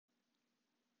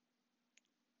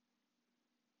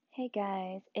Hey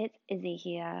guys, it's Izzy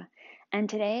here, and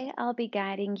today I'll be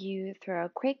guiding you through a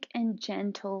quick and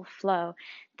gentle flow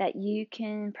that you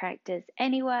can practice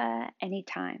anywhere,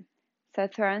 anytime. So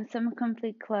throw on some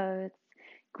comfy clothes,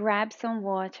 grab some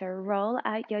water, roll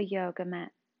out your yoga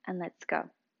mat, and let's go.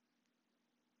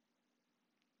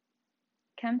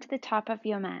 Come to the top of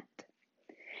your mat.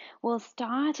 We'll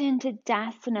start into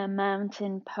Tadasana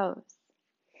mountain pose.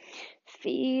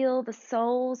 Feel the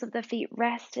soles of the feet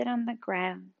rested on the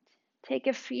ground. Take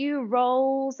a few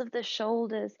rolls of the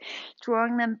shoulders,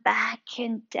 drawing them back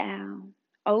and down,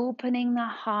 opening the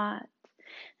heart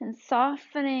and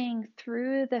softening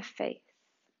through the face,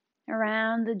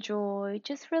 around the jaw,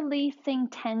 just releasing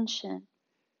tension.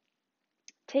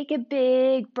 Take a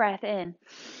big breath in.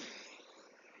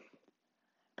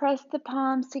 Press the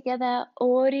palms together,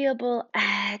 audible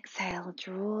exhale.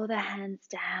 Draw the hands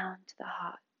down to the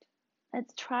heart.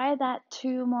 Let's try that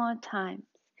 2 more times.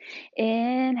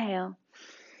 Inhale.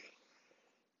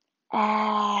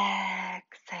 Exhale.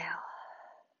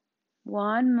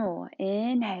 One more.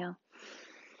 Inhale.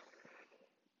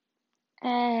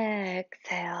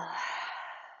 Exhale.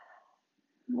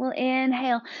 We'll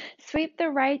inhale. Sweep the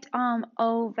right arm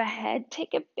overhead.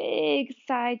 Take a big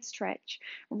side stretch,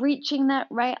 reaching that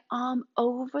right arm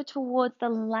over towards the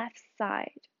left side.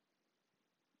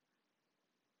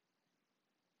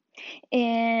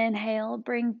 Inhale,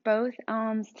 bring both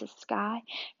arms to sky.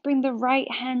 Bring the right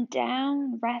hand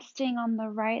down, resting on the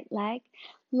right leg.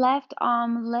 Left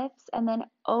arm lifts and then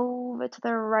over to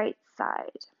the right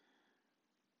side.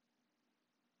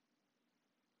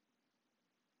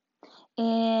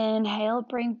 Inhale,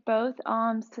 bring both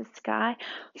arms to sky.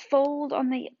 Fold on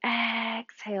the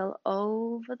exhale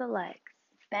over the legs.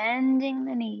 Bending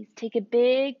the knees. Take a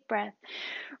big breath.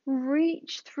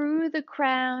 Reach through the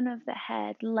crown of the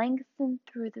head. Lengthen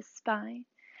through the spine.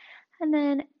 And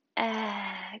then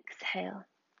exhale.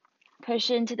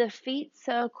 Push into the feet.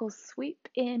 Circle sweep.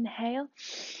 Inhale.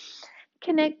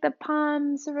 Connect the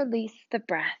palms. Release the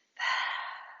breath.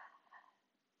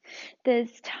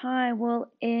 This time we'll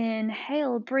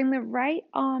inhale, bring the right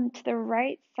arm to the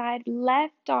right side,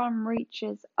 left arm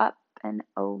reaches up and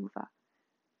over.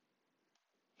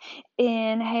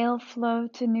 Inhale, flow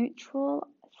to neutral,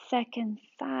 second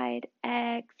side,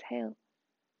 exhale.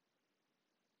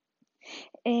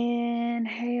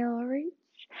 Inhale, reach.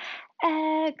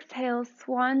 Exhale,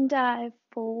 swan dive,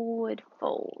 forward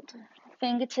fold.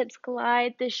 Fingertips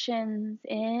glide the shins.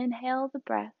 Inhale the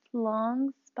breath,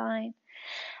 long spine.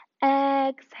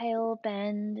 Exhale,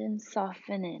 bend and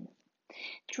soften in.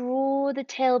 Draw the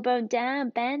tailbone down,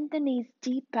 bend the knees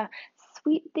deeper.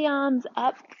 Sweep the arms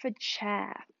up for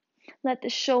chair. Let the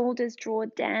shoulders draw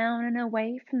down and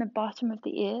away from the bottom of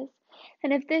the ears.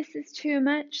 And if this is too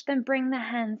much, then bring the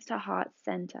hands to heart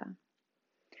center.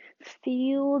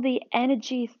 Feel the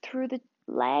energy through the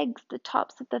legs, the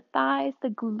tops of the thighs, the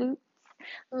glutes.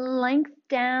 Length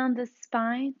down the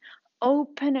spine,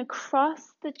 open across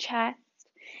the chest,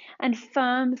 and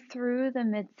firm through the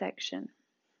midsection.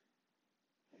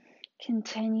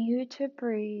 Continue to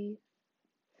breathe.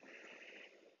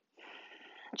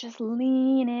 Just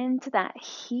lean into that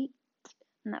heat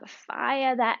and that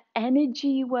fire, that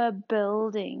energy we're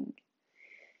building.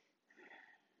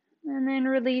 And then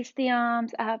release the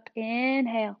arms up.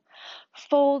 Inhale.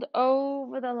 Fold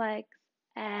over the legs.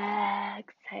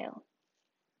 Exhale.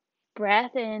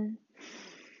 Breath in.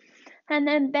 And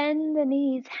then bend the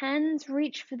knees. Hands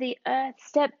reach for the earth.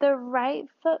 Step the right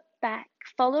foot back,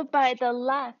 followed by the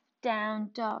left, down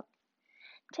dog.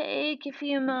 Take a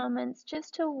few moments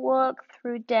just to walk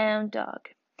through down dog.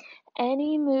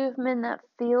 Any movement that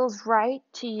feels right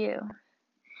to you.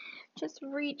 Just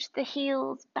reach the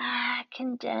heels back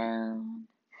and down.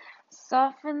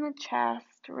 Soften the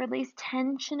chest. Release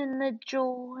tension in the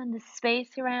jaw and the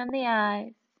space around the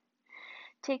eyes.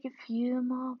 Take a few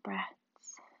more breaths.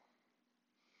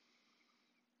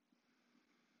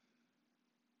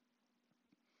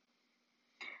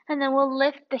 And then we'll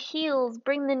lift the heels,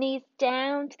 bring the knees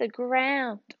down to the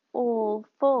ground, all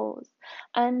fours.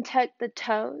 Untuck the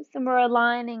toes, and we're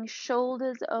aligning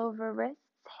shoulders over wrists,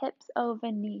 hips over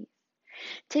knees.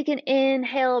 Take an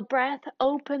inhale breath,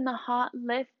 open the heart,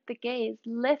 lift the gaze,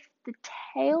 lift the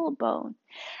tailbone,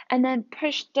 and then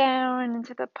push down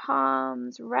into the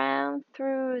palms, round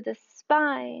through the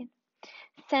spine.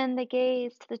 Send the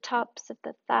gaze to the tops of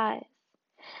the thighs.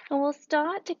 And we'll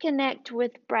start to connect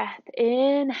with breath.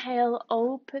 Inhale,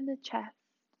 open the chest.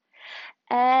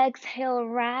 Exhale,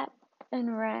 wrap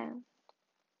and round.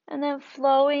 And then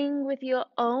flowing with your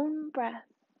own breath,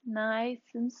 nice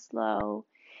and slow.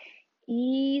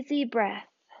 Easy breath.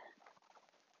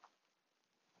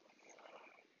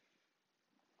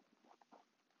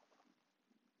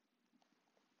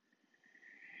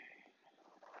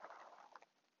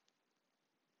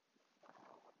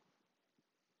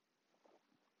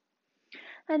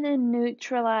 And then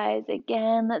neutralize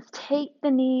again. Let's take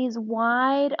the knees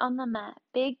wide on the mat.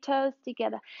 Big toes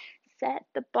together. Set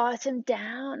the bottom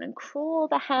down and crawl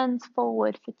the hands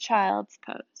forward for child's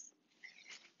pose.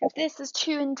 If this is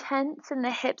too intense in the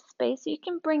hip space, you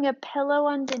can bring a pillow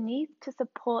underneath to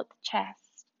support the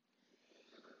chest.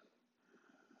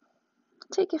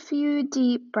 Take a few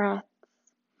deep breaths.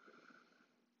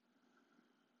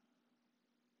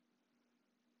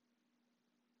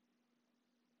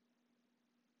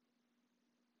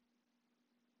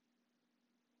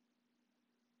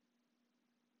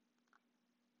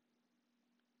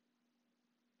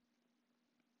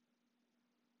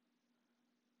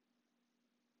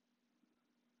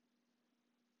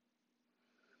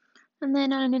 And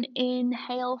then on an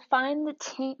inhale, find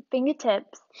the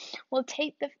fingertips. We'll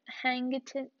take the hands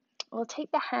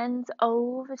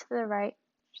over to the right.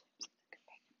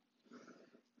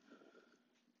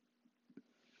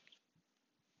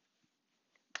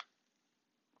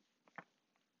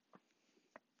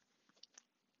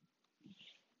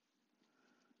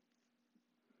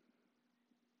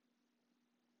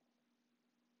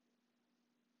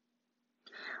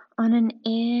 On an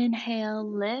inhale,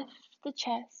 lift the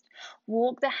chest.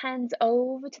 Walk the hands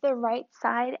over to the right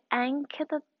side.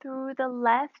 Anchor through the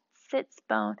left sits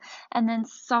bone. And then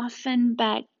soften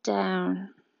back down.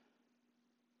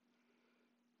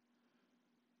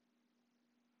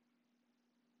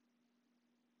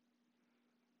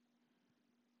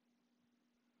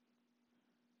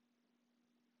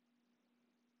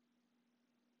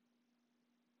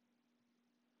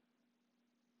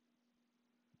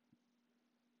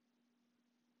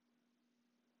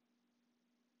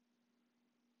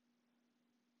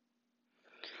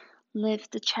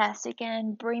 Lift the chest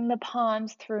again. Bring the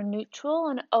palms through neutral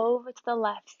and over to the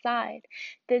left side.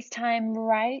 This time,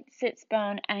 right sits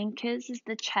bone anchors as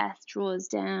the chest draws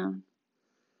down.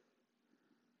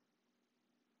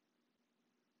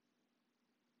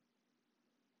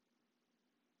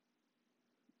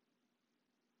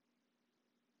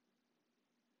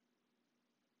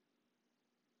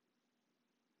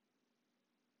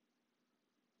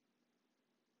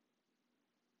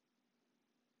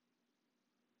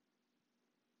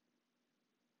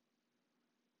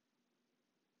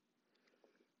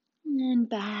 And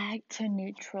back to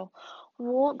neutral.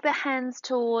 Walk the hands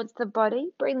towards the body.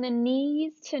 Bring the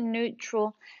knees to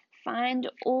neutral. Find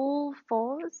all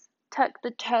fours. Tuck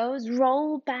the toes.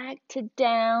 Roll back to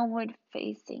downward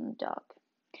facing dog.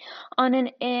 On an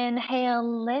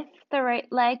inhale, lift the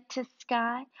right leg to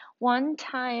sky. One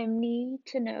time, knee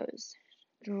to nose.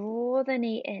 Draw the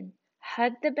knee in.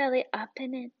 Hug the belly up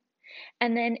and in.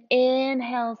 And then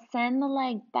inhale, send the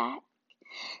leg back.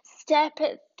 Step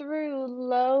it through,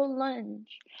 low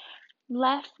lunge.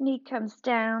 Left knee comes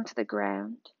down to the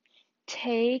ground.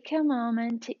 Take a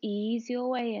moment to ease your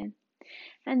way in.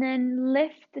 And then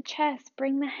lift the chest.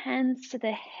 Bring the hands to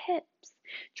the hips.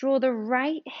 Draw the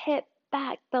right hip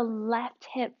back, the left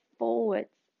hip forwards.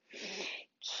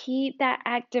 Keep that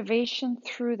activation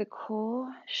through the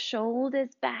core. Shoulders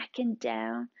back and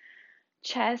down.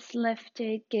 Chest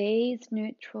lifted, gaze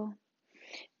neutral.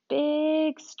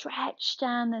 Big stretch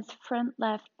down this front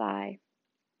left thigh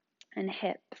and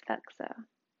hip flexor.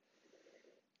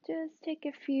 Just take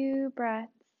a few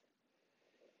breaths.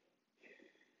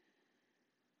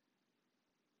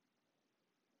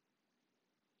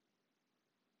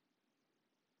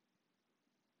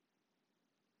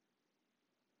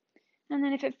 And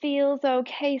then if it feels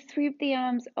okay, sweep the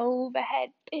arms overhead,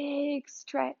 big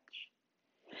stretch.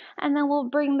 And then we'll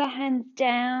bring the hands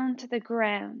down to the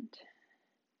ground.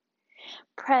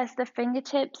 Press the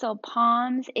fingertips or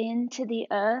palms into the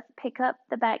earth. Pick up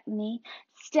the back knee.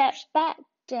 Step back,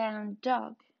 down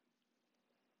dog.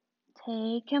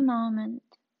 Take a moment.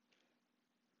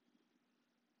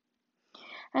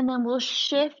 And then we'll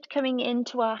shift coming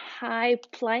into a high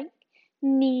plank.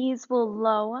 Knees will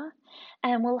lower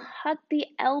and we'll hug the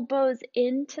elbows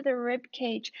into the rib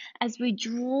cage as we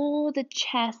draw the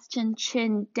chest and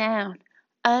chin down.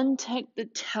 Untuck the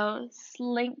toes,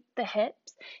 slink the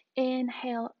hips.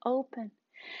 Inhale, open.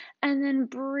 And then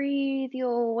breathe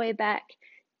your way back,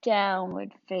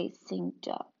 downward facing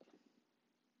dog.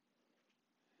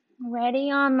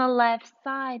 Ready on the left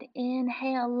side.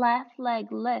 Inhale, left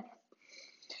leg lifts.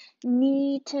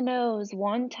 Knee to nose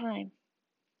one time.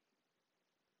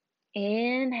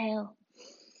 Inhale.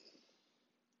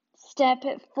 Step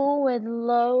it forward,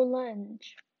 low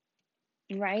lunge.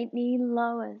 Right knee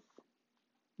lowers.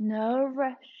 No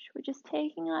rush. We're just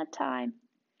taking our time.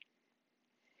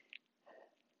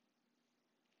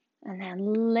 And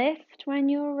then lift when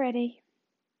you're ready.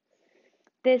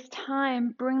 This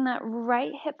time, bring that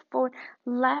right hip forward,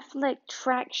 left leg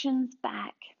tractions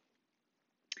back,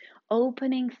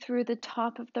 opening through the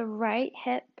top of the right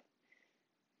hip.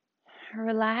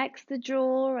 Relax the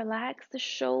jaw, relax the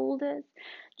shoulders.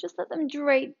 Just let them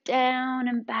drape down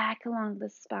and back along the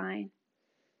spine.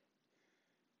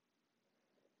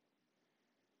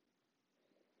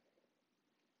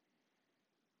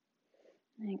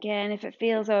 Again, if it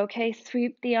feels okay,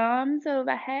 sweep the arms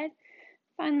overhead.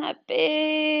 Find that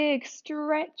big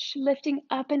stretch, lifting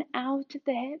up and out of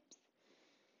the hips.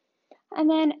 And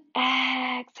then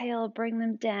exhale, bring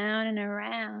them down and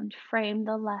around. Frame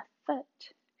the left foot.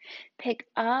 Pick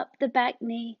up the back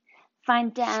knee.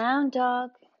 Find down dog.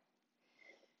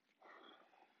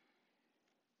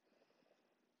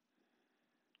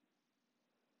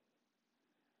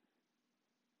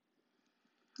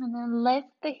 And then lift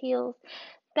the heels.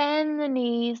 Bend the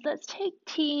knees. Let's take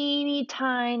teeny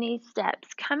tiny steps.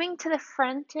 Coming to the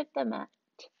front of the mat.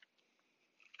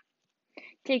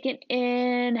 Take an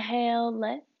inhale,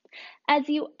 lift. As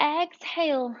you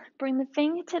exhale, bring the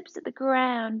fingertips to the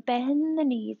ground, bend the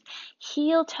knees,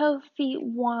 heel, toe, feet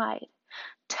wide.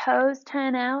 Toes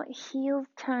turn out, heels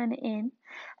turn in,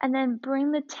 and then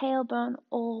bring the tailbone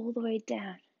all the way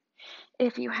down.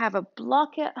 If you have a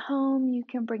block at home, you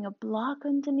can bring a block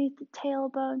underneath the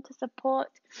tailbone to support.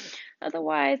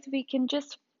 Otherwise, we can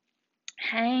just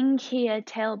hang here,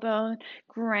 tailbone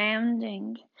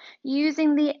grounding,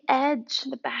 using the edge,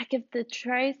 the back of the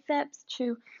triceps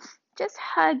to just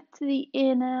hug to the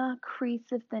inner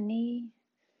crease of the knee.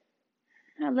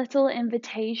 A little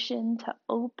invitation to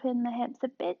open the hips a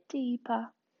bit deeper.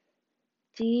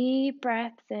 Deep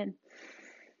breaths in,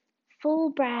 full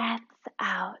breaths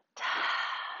out.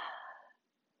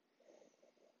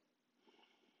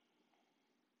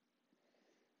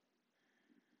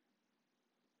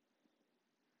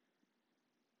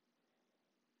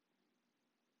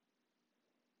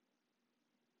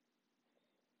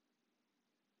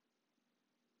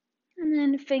 And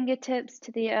then fingertips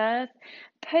to the earth.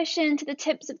 Push into the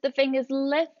tips of the fingers.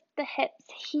 Lift the hips,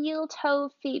 heel,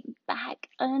 toe, feet back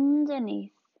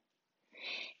underneath.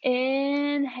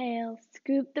 Inhale,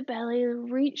 scoop the belly,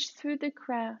 reach through the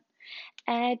crown.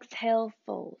 Exhale,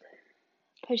 fold.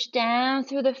 Push down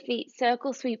through the feet,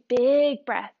 circle sweep, big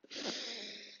breath.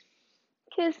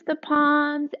 Kiss the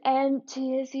palms,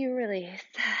 empty as you release.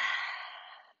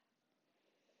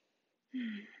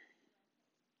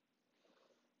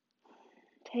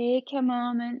 Take a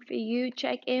moment for you,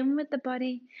 check in with the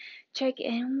body, check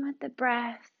in with the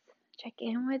breath, check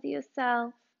in with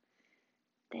yourself.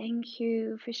 Thank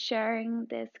you for sharing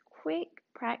this quick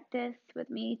practice with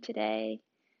me today,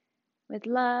 with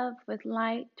love, with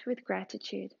light, with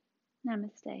gratitude.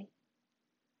 Namaste.